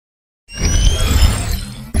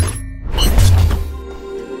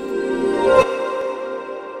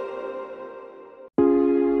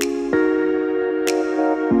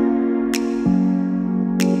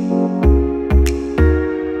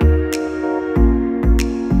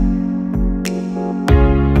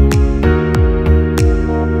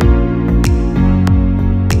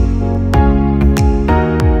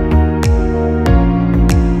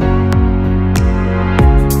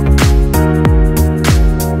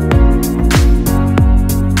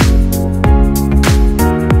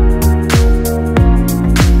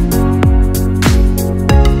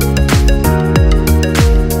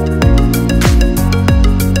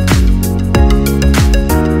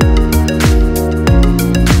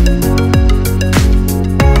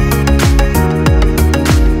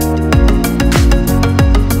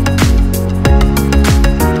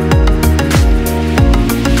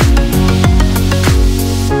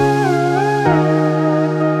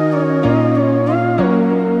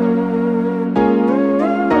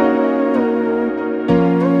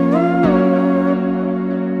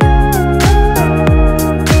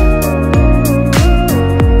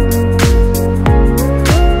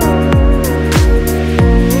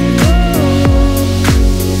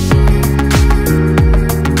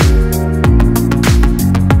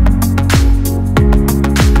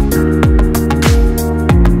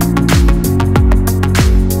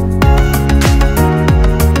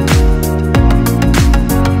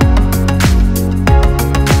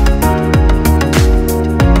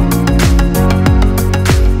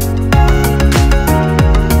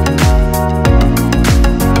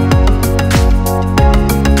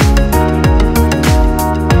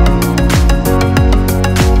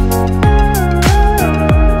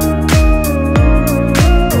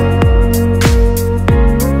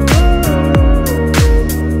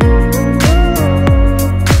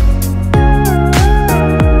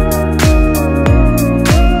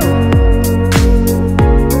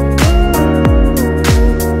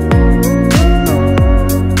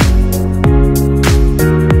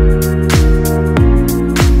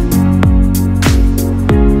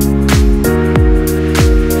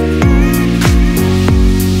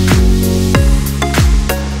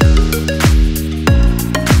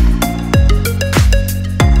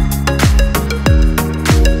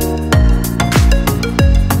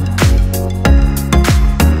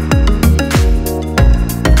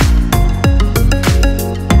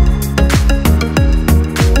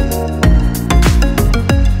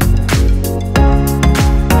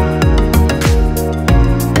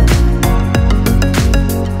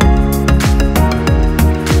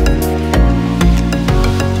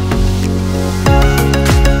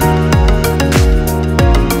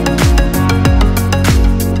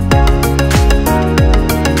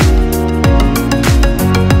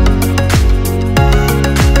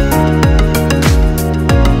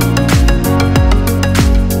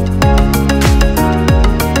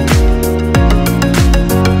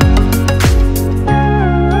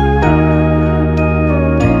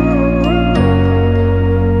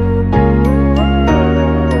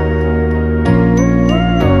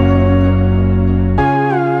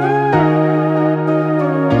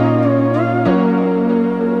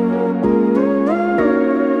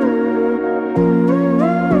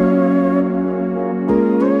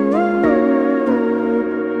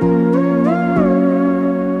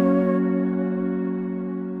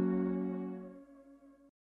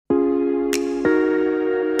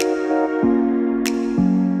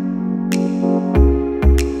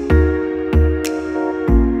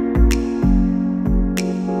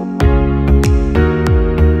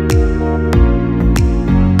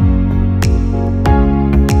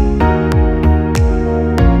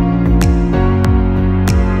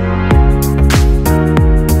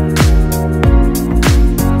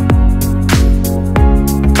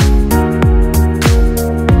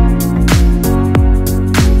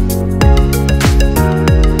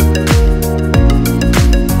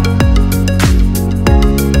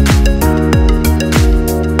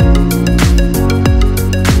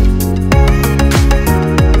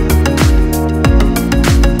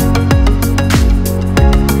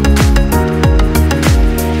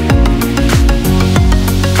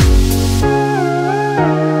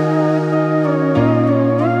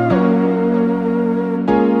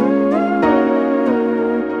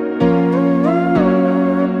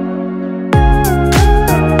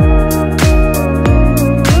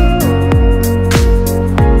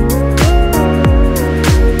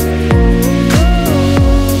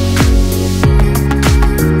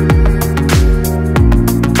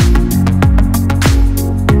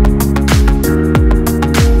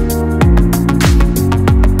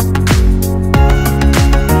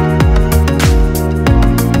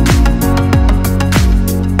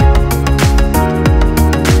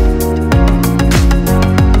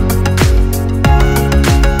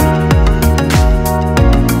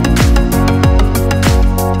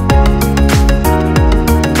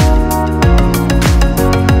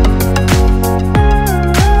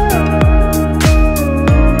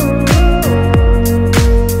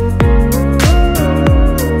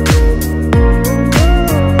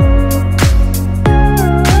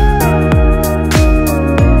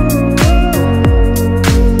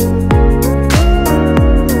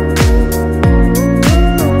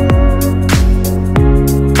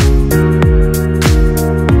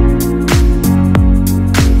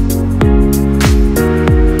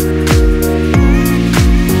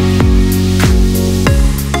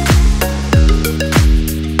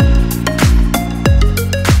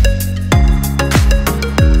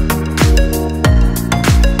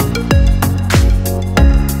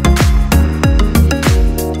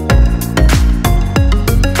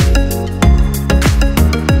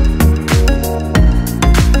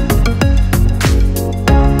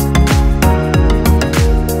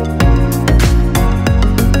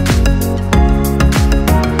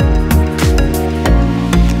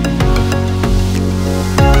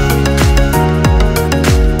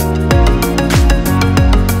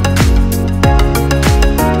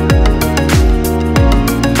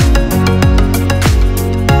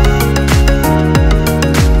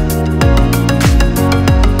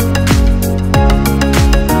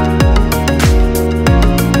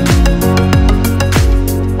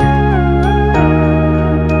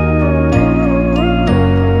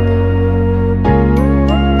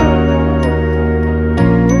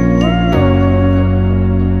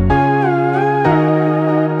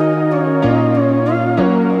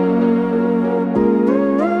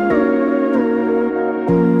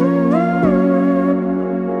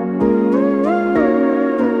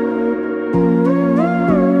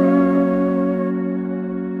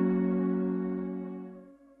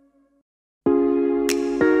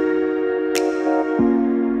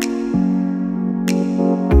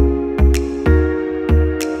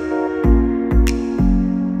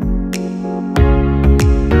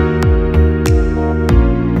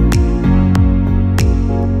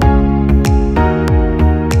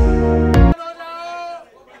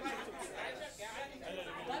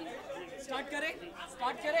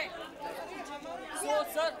Start करें so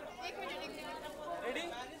sir ready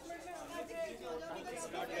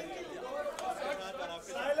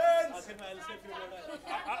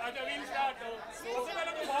अच्छा will start. सबसे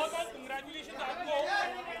पहले तो बहुत बहुत कंग्रेचुलेशन आपको।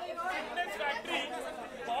 फिटनेस फैक्ट्री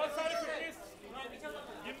बहुत सारे फिटनेस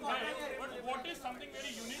जिम है, but what is something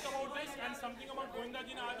very unique about this and something about Govinda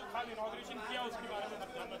जी ने आज खाली इनॉग्रेशन किया उसके बारे में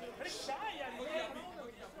सब जानना चाहिए। अरे क्या है यार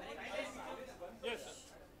यस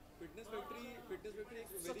फिटनेस फैक्ट्री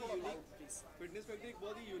एक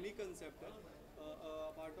बहुत ही यूनिक कंसेप्ट है,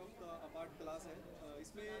 अपार्ट क्लास है।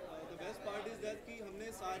 इसमें the best part is that कि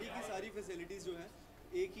हमने सारी की सारी फैसिलिटीज़ जो हैं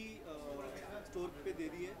एक ही स्टोर पे दे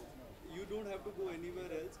दी है। You don't have to go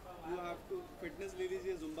anywhere else. You have to fitness ले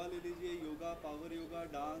लीजिए, जुम्बा ले लीजिए, yoga, power yoga,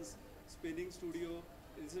 dance, spinning studio,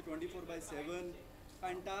 it's 24/7।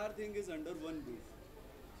 Entire thing is under one roof.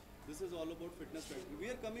 This is all about fitness factory. We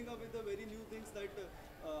are coming up with the very new things that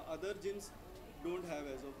other gyms don't have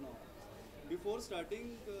as of now. Before starting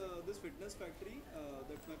this fitness factory,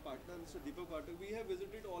 that my partner Mr. Deepak Pathak, we have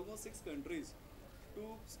visited almost 6 countries to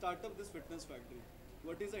start up this fitness factory.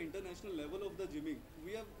 What is the international level of the gymming?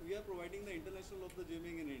 We are providing the international of the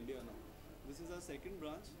gymming in India now. This is our second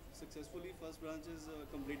branch. Successfully, first branch is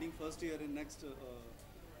completing first year in next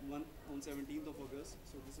month on 17th of August.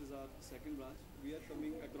 So this is our second branch. We are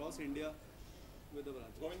coming across India with the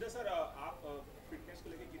branch. Govinda sir, आप fitness को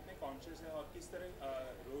लेकर कितने conscious हैं और किस तरह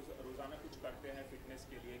रोजाना कुछ करते हैं फिटनेस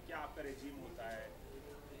के लिए? क्या आपका रेजिम होता है?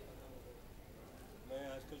 मैं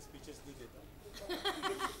आजकल स्पीचेस नहीं देता।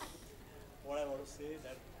 What I want to say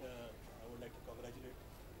that I would like to congratulate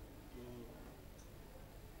to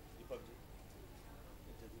Deepak ji,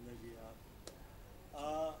 Jatinder जी, आप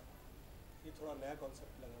ये थोड़ा नया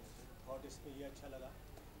कॉन्सेप्ट लगा मुझे। थॉट इसमें ये अच्छा लगा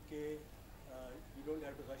कि you don't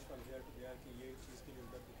have to rush from here to their कि ये चीज़ के लिए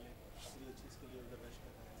उधर निकले, अगली चीज़ के लिए उधर रश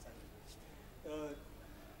करना है। ऐसा नहीं,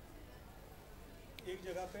 एक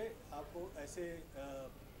जगह पे आपको ऐसे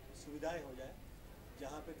सुविधाएं हो जाए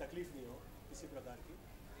जहाँ पे तकलीफ़ नहीं हो किसी प्रकार की।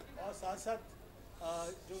 और साथ साथ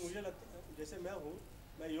जो मुझे लगता है, जैसे मैं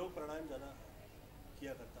योग प्राणायाम ज़्यादा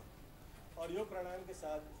किया करता हूँ, और योग प्राणायाम के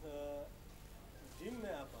साथ जिम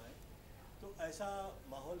में आप आए तो ऐसा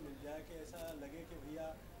माहौल मिल जाए कि ऐसा लगे कि भैया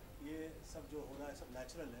ये सब जो हो रहा है सब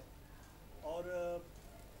नेचुरल है। और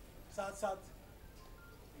साथ साथ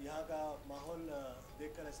यहाँ का माहौल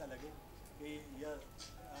देखकर ऐसा लगे कि यह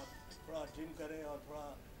आप थोड़ा जिम करें और थोड़ा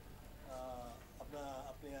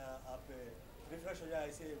अपने आप रिफ़्रेश हो जाए,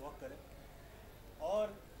 ऐसे वॉक करें। और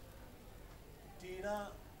टीना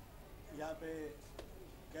यहाँ पे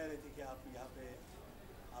कह रही थी कि आप यहाँ पे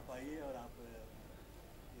आप आइए और आप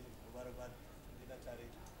मुबारकबाद देना चाह रही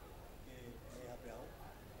थी कि मैं यहाँ पे आऊँ।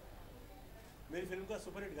 मेरी फिल्म का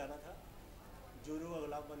सुपरहिट गाना था, जोरू का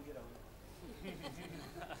गुलाम बन के रहूँगा।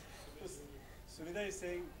 सुनिधा इज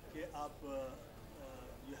सेइंग कि आप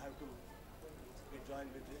you have to get join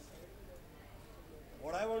with this.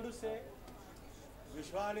 What I want to से,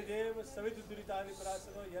 विश्वानि देव सवितुर्दुरितानि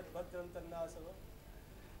परासव यद्भद्रं तन्नासव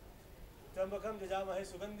त्र्यंबकं यजामहे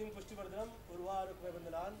सुगंधिं पुष्टिवर्धनम् उर्वारुकमिव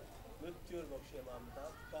बन्धनान् मृत्युर्मोक्षयमामृता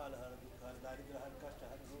कालहर दुःखहर दारिद्र्यहर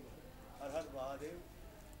कष्टहर रोगहर हर हर महादेव।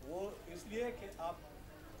 वो इसलिए कि आप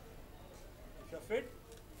if you fit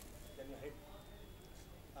then you hit.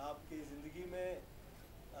 आपकी ज़िंदगी में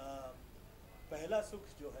पहला सुख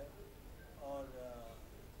जो है और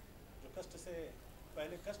जो कष्ट से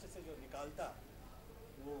पहले कष्ट से जो निकालता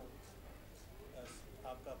वो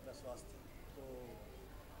आपका अपना स्वास्थ्य। तो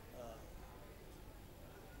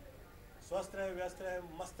स्वस्थ रहे, व्यस्त रहे,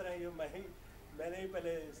 मस्त रहे, ये मैंने ही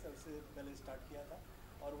पहले सबसे पहले स्टार्ट किया था,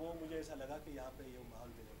 और वो मुझे ऐसा लगा कि यहाँ पे ये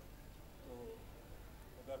माहौल मिलेगा। तो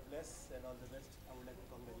God bless and all the best. I would like to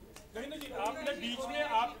congratulate. Govinda जी, आपने बीच में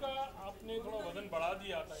आपने थोड़ा वजन बढ़ा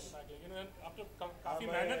दिया था इनफैक्ट, लेकिन आप जब काफ़ी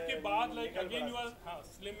मेहनत के बाद like again you are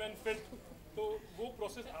slim and fit, तो वो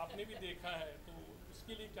प्रोसेस आपने भी देखा है, तो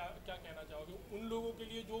उसके लिए क्या कहना चाहोगे उन लोगों के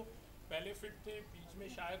लिए जो पहले फिट थे, बीच में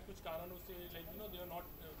शायद कुछ कारणों से like you know they are not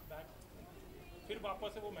back, फिर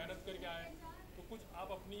वापस से वो मेहनत करके आए, तो कुछ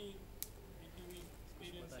आप अपनी बीती हुई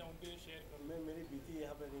एक्सपीरियंस या उनके शेयर करो। मैं मेरी बीती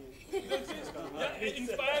यहाँ पे नहीं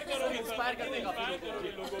इंस्पायर करोगे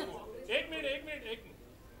लोगों को। एक मिनट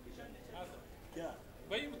हाँ सर, क्या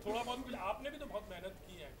भाई थोड़ा बहुत कुछ आपने भी तो बहुत मेहनत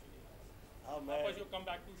की है एक्चुअली। हाँ, मैं कम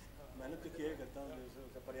बैक टू मेहनत तो किया करता हूँ,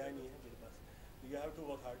 उसका पर्याय नहीं है मेरे पास। You have to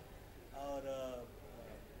work hard. और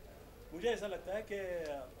मुझे ऐसा लगता है कि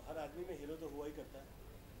हर आदमी में हीरो तो हुआ ही करता है,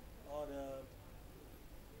 और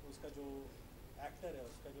उसका जो एक्टर है,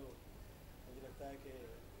 उसका जो मुझे लगता है कि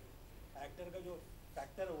एक्टर का जो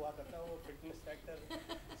फैक्टर हुआ करता है वो फिटनेस फैक्टर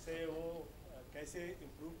से वो कैसे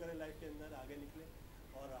इम्प्रूव करे लाइफ के अंदर, आगे निकले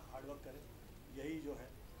और हार्ड वर्क करें। यही जो है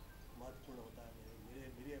महत्वपूर्ण होता है।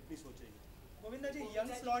 मेरी अपनी सोच है ये। गोविंदा जी,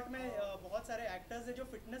 यंग स्लॉट में बहुत सारे एक्टर्स हैं जो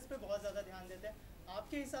फिटनेस पे बहुत ज़्यादा ध्यान देते हैं।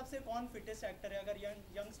 आपके हिसाब से कौन फिटेस्ट एक्टर है? अगर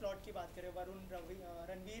यंग स्लॉट की बात करें, वरुण,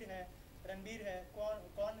 रणवीर है,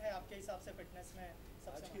 कौन है आपके हिसाब से फिटनेस में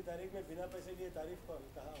आज सबसे? की तारीख में बिना पैसे लिए तारीफ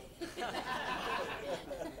कहाँ हो।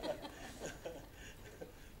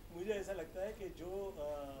 मुझे ऐसा लगता है कि जो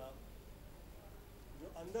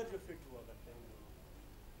अंदर जो फिट हुआ करते हैं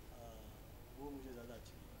वो मुझे ज़्यादा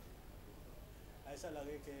अच्छी लगती है। ऐसा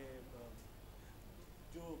लगे कि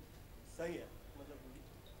जो सही है, मतलब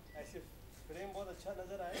ऐसे फ्रेम बहुत अच्छा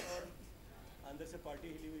नज़र आए और अंदर से पार्टी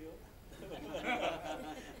हिली हुई हो।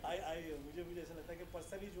 मुझे ऐसा लगता है कि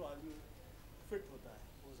पर्सनली जो आदमी फिट होता है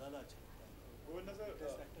वो ज़्यादा अच्छा लगता है। गोविंदा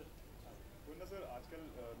सर, आजकल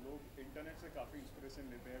लोग इंटरनेट से काफ़ी इंस्पिरेशन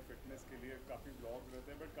लेते हैं फिटनेस के लिए, काफ़ी ब्लॉग्स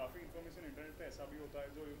रहते हैं, बट काफ़ी इन्फॉर्मेशन इंटरनेट पे ऐसा भी होता है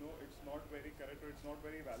जो इट्स नॉट वेरी करेक्ट और इट्स नॉट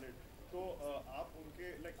वेरी वैलिड। तो आप उनके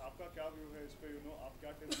आपका क्या व्यू है इस पर? आप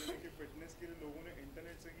क्या टिप्स देंगे कि फिटनेस के लिए लोगों ने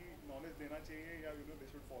इंटरनेट से ही नॉलेज देना चाहिए या they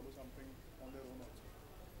should follow something on their own also?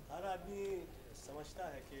 हर आदमी समझता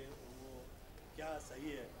है कि वो क्या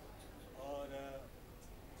सही है और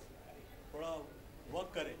थोड़ा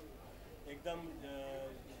वर्क करे। एकदम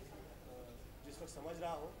जिस वक्त समझ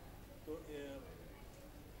रहा हो तो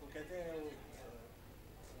वो कहते हैं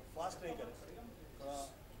फास्ट नहीं करे, थोड़ा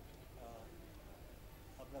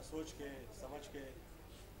अपना सोच के समझ के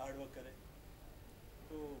हार्ड वर्क करे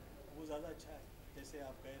तो वो ज़्यादा अच्छा है। जैसे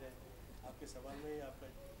आप कह रहे हैं, आपके सवाल में ही आपका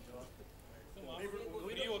जवाब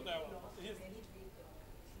फ्री होता है वो।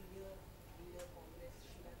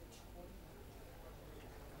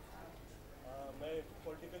 मैं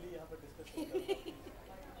पॉलिटिकली यहाँ पर डिस्कस नहीं करता।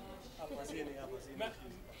 आप हंसिए नहीं, आप हंसिए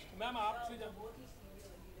नहीं। मैम आपसे जब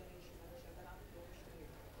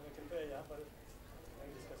कृपया यहाँ पर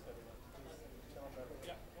नहीं डिस्कस करूँगा।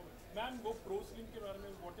 मैम वो प्रो स्लिम के बारे में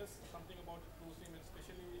what is something about pro slim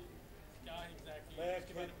specially, क्या एग्जैक्टली मैं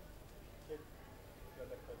इसके बारे में?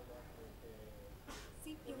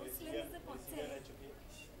 See, Pro Slim is a concept. रह चुकी है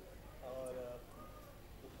और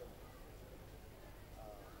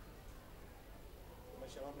मैं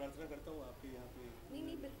क्षमा प्रार्थना करता हूँ आपके यहाँ पे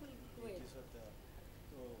नहीं बिल्कुल go ahead. जिस वक्त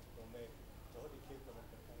तो मैं बहुत ही खेद प्रकट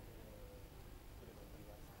करता हूँ पूरे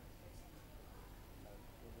परिवार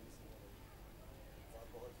और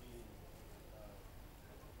बहुत ही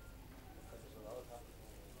उनका जो स्वभाव था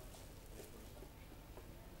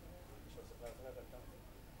ईश्वर से प्रार्थना करता हूँ।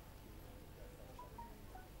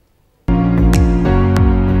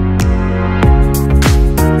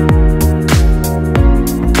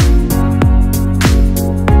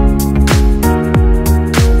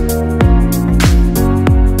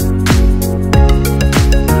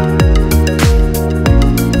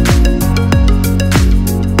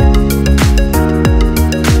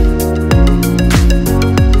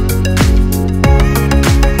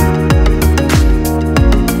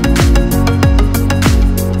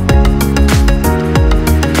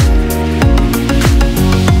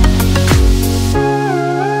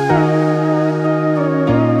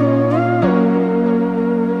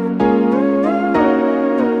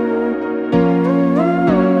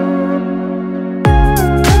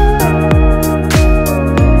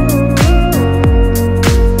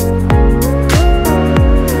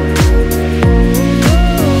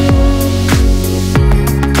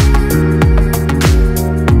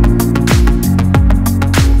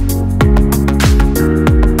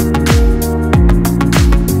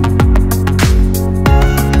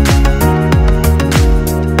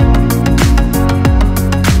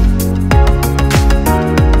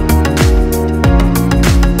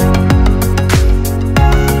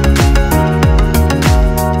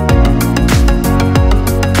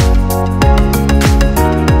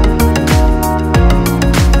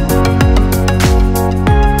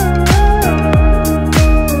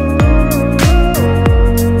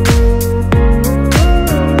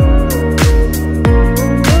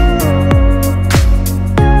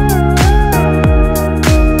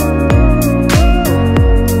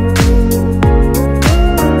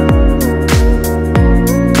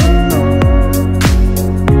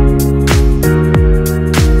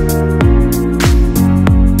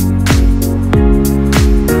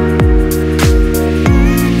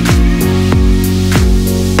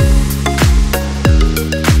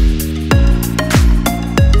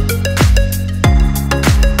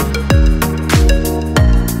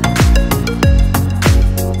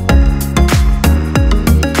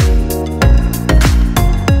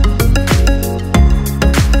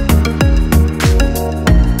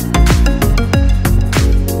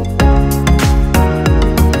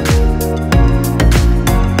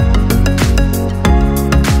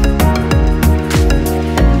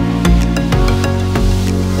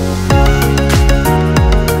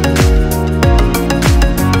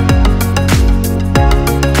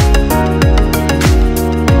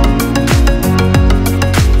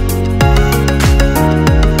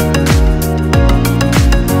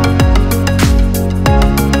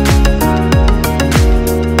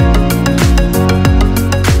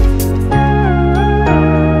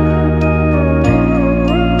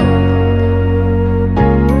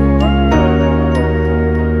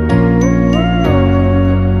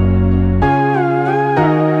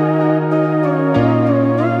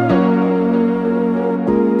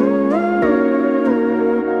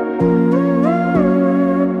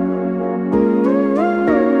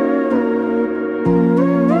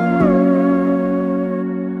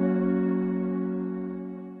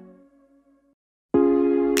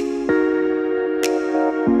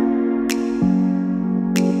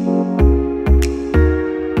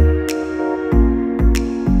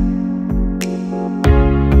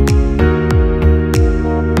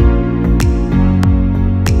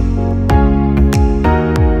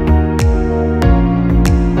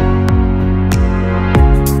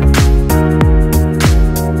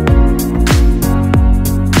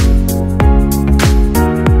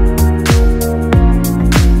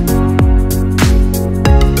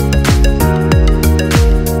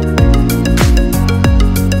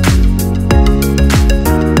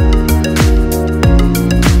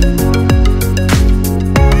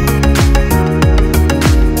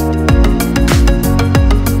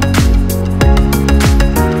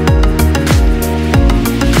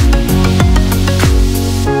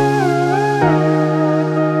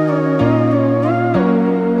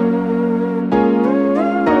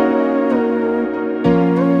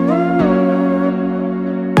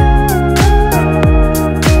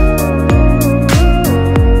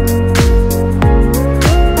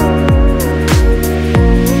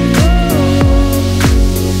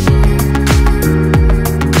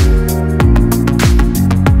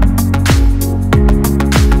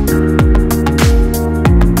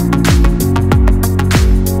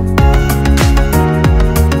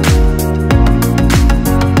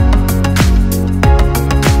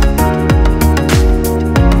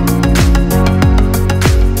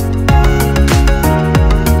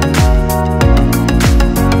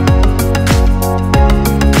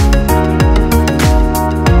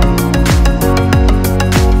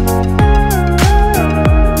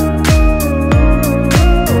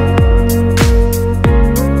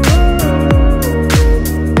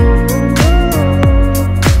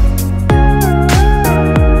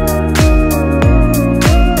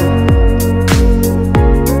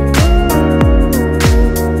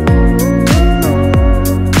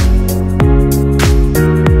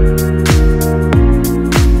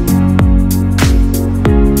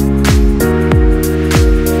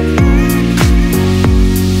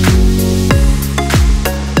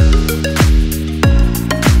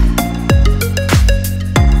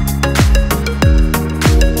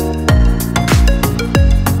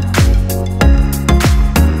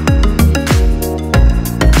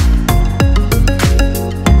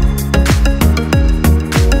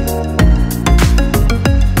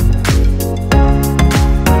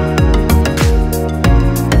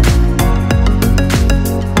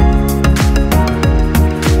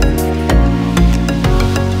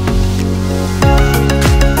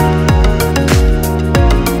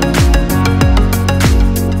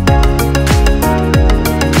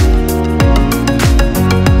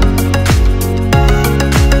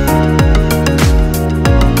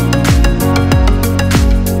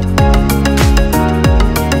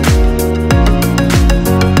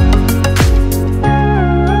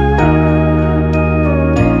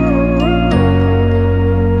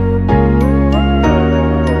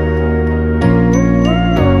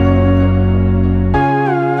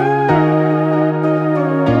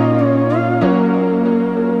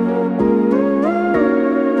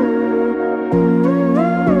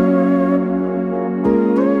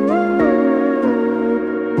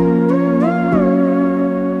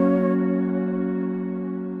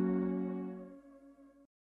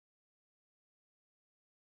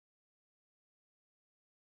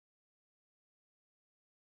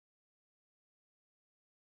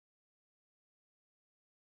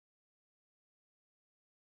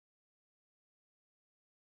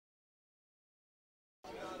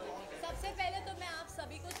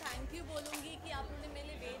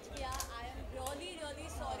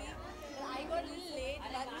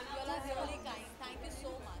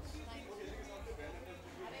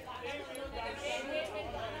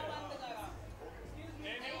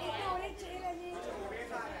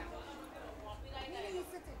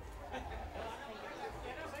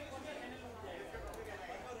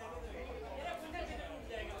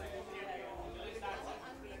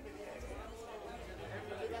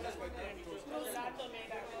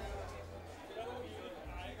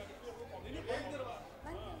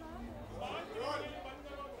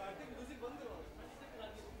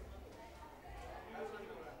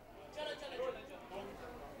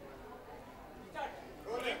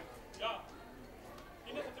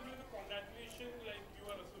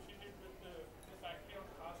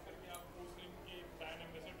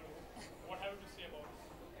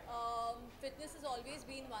 always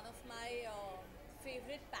been one of my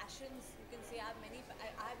favorite passions. You can say I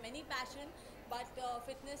have many passion, but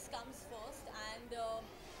fitness comes first. And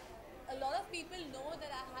a lot of people know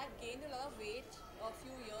that I had gained a lot of weight a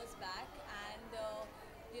few years back, and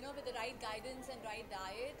with the right guidance and right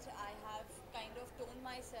diet, I have kind of toned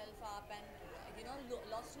myself up and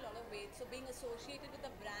lost a lot of weight. So being associated with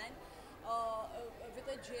a brand, with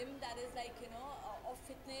a gym that is like of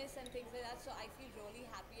fitness and things like that, so I feel really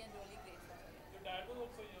happy and really grateful for it. Your dad was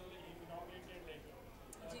also inaugurated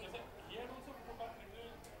Ji. he had also put on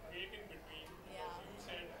little weight in between. Yeah. You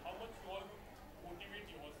said how much you all would motivate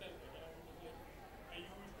yourself. You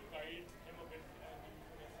used to guide him a bit and you used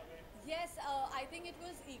to Yes, I think it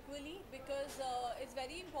was equally, because it's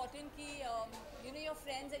very important कि your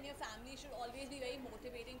friends and your family should always be very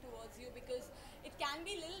motivating towards you, because it can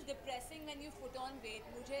be a little depressing when you put on weight.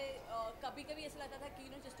 मुझे कभी-कभी ऐसा लगता था कि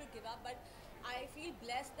just to give up, but I feel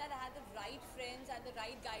blessed that I had the right friends and the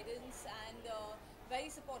right guidance and very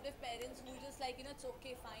supportive parents who just like it's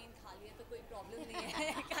okay, fine, खा लिया तो कोई problem नहीं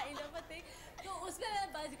है kind of a thing. तो उसमें मैं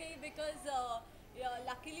बच गई, because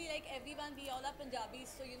luckily like everyone, we all are Punjabis,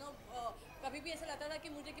 so कभी भी ऐसा लगता था कि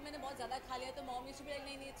मुझे कि मैंने बहुत ज़्यादा खा लिया तो mom used to be like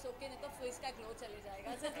नहीं it's okay, नहीं तो फेस का ग्लो चले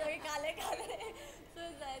जाएगा, so काले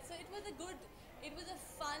so it was a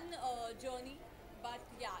fun journey, but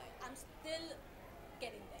yeah, I'm still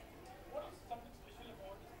getting there. what is something special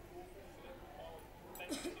about this pro film? You would like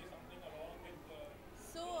to say something along with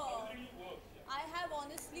So how it really works? I have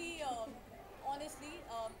honestly,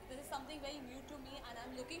 this is something very new to me, and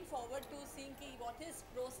I'm looking forward to seeing कि what is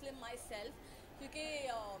Pro Slim myself, क्योंकि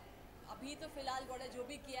अभी तो फिलहाल बड़ा जो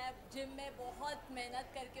भी किया है जिम में बहुत मेहनत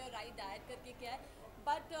करके और राइट डाइट करके किया है,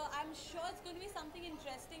 but I'm sure it's going to be something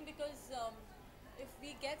interesting, because if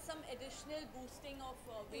we get some additional boosting of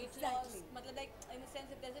weight loss, मतलब like in a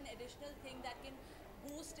sense if there's an additional thing that can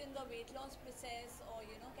boost in the weight loss process, or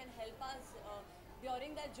can help us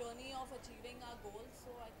during that journey of achieving our goals,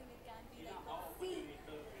 so I think it can be like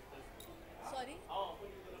sorry, How often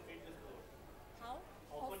you gonna feed this floor? how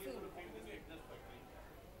Often you gonna feed this fitness factory?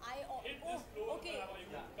 Hit this floor, okay. you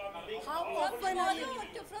come here. How often from are you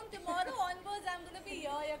tomorrow, from tomorrow onwards, I'm gonna be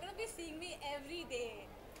here. You're gonna be seeing me every day.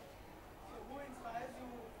 Who inspires you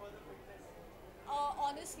for the fitness?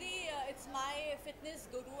 Honestly, it's my fitness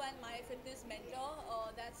guru and my fitness mentor.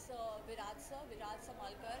 That's Virat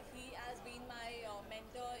Samalkar. He has been my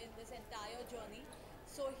mentor in this entire journey.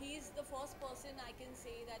 So he's the first person I can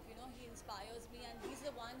say that he inspires me, and he's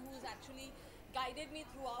the one who's actually guided me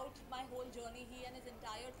throughout my whole journey. He and his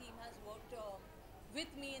entire team has worked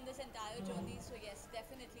with me in this entire journey. So yes,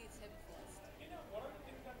 definitely it's him first. What are the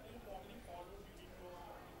things that you normally follow during your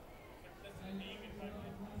fitness regime? In fact,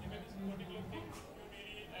 maybe this particular thing you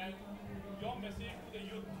really, and your message to the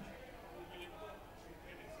youth who will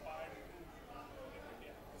get inspired to live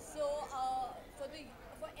India. So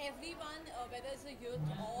for everyone, whether it's a youth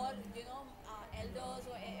or elders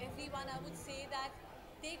or everyone, I would say that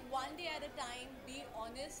take one day at a time, be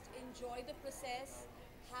honest, enjoy the process,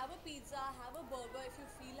 have a pizza, have a burger. If you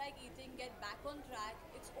feel like eating, get back on track.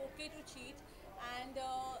 It's okay to cheat, and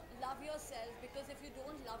love yourself, because if you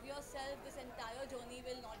don't love yourself, this entire journey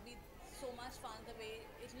will not be so much fun the way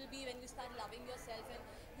it will be when you start loving yourself, and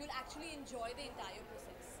you'll actually enjoy the entire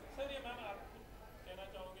process. Sir, ये ma'am आप कहना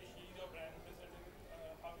चाहोगे she is your brand president.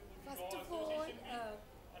 How would First your of all, association be?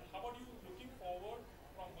 And how are you looking forward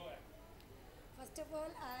from her end? First of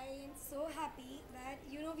all, I am so happy that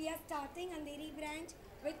we are starting Andheri branch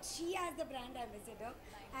with she as the brand ambassador,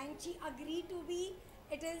 and she agreed to be.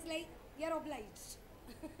 It is like we are obliged,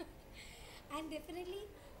 and definitely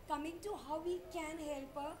coming to how we can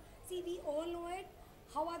help her. See, we all know it.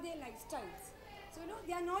 How are their lifestyles? So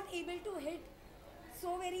they are not able to hit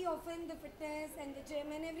so very often the fitness and the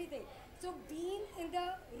gym and everything. So being in the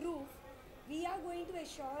roof, we are going to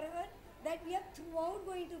assure her that we are throughout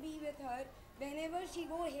going to be with her whenever she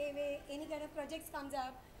go hayway, any kind of projects comes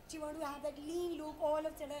up, she want to have that lean look all of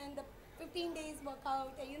a sudden, the 15 days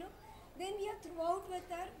workout, then we are throughout with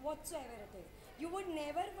her whatsoever it is. You would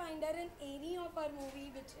never find her in any of our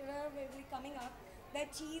movie whichever will be coming up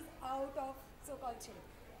that she is out of so-called shape.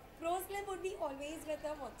 Pro Slim would be always with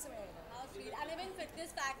her whatsoever. How sweet. And even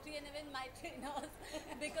Fitness Factory and even my trainers,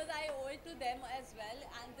 because I owe it to them as well.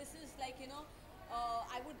 And this is like,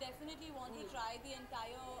 I would definitely want to try the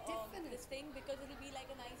entire this thing, because it will be like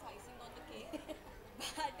a nice icing on the cake.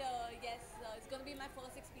 But yes, it's going to be my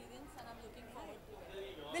first experience, and I'm looking forward to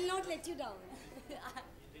it. Will not let you down.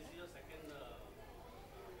 This is your second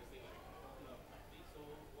factory. So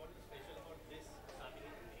what is special about this starting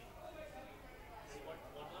in May? What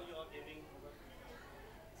all you are giving?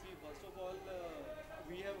 See, first of all,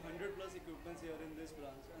 we have 100 plus equipment equipments here in this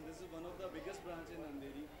branch, and this is one of the biggest branch in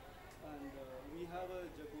Andheri. And we have a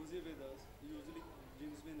jacuzzi with us. Usually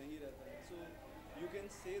gyms में नहीं रहता है. So you can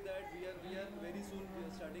say that we are very soon we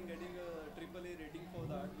are starting getting a AAA rating for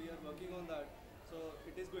that. We are working on that. So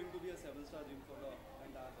it is going to be a 7-star gym for the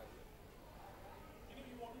entire career.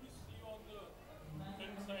 We wanted to see on the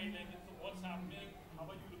film side, like so what's happening, how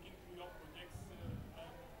are you looking through your projects, and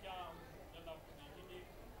क्या जल्द आपको देखेंगे?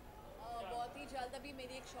 बहुत ही जल्द अभी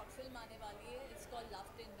मेरी एक short film आने वाली है. It's called love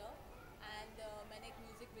Tinder and मैंने एक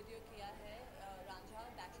म्यूजिक वीडियो किया है Ranjha,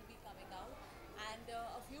 that will be coming out and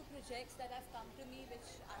a few projects that have come to me which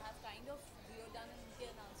I have kind of zero done. उनके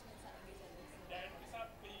अनाउंसमेंट्स आएंगे जल्दी से. डैड के साथ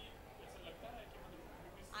कहीं ऐसा लगता है कि मतलब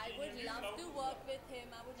I would love to work with him.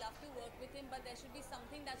 I would love to work with him, but there should be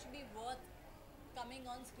something that should be worth coming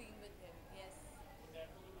on screen with him. Yes. Dad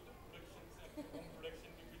को तो प्रोडक्शन से home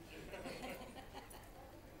production के पीछे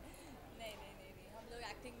नहीं नहीं नहीं नहीं, हम लोग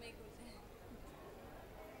एक्टिंग में ही खुश हैं.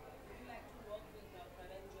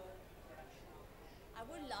 I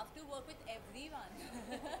would love to work with everyone.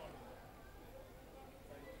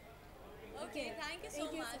 Okay, thank you so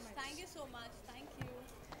Thank you so much. much. Thank you so much. Thank you.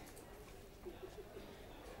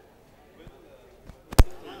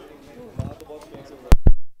 वहाँ तो बहुत